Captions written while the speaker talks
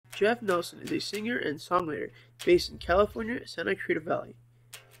Jeff Nelson is a singer and songwriter based in California, Santa Clarita Valley.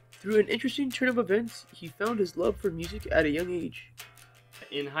 Through an interesting turn of events, he found his love for music at a young age.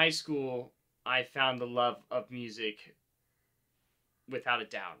 In high school, I found the love of music without a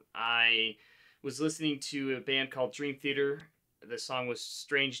doubt. I was listening to a band called Dream Theater. The song was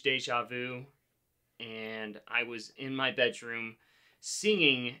Strange Deja Vu, and I was in my bedroom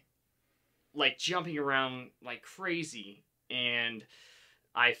singing, like jumping around like crazy, and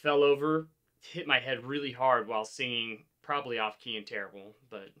I fell over, hit my head really hard while singing, probably off key and terrible,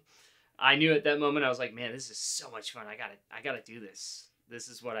 but I knew at that moment I was like, man, this is so much fun. I gotta do this. This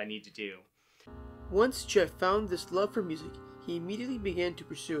is what I need to do. Once Jeff found this love for music, he immediately began to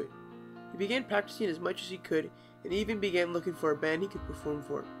pursue it. He began practicing as much as he could and even began looking for a band he could perform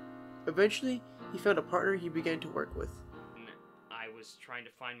for. Eventually, he found a partner he began to work with. And I was trying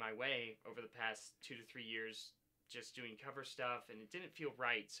to find my way over the past 2 to 3 years, just doing cover stuff, and it didn't feel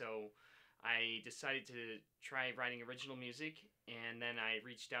right. So I decided to try writing original music, and then I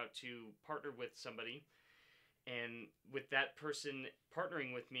reached out to partner with somebody. And with that person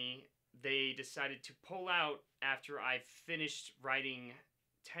partnering with me, they decided to pull out after I finished writing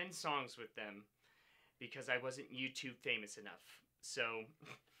 10 songs with them because I wasn't YouTube famous enough. So,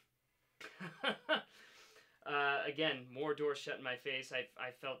 again, more doors shut in my face.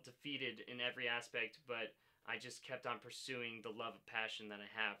 I felt defeated in every aspect, but I just kept on pursuing the love and passion that I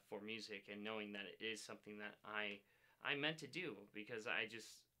have for music, and knowing that it is something that I meant to do because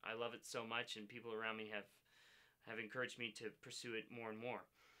I love it so much, and people around me have encouraged me to pursue it more and more.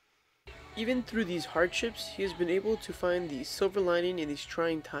 Even through these hardships, he has been able to find the silver lining in these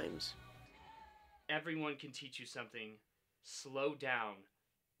trying times. Everyone can teach you something. Slow down,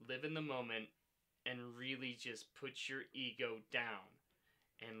 live in the moment, and really just put your ego down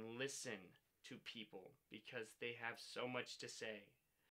and listen to people because they have so much to say.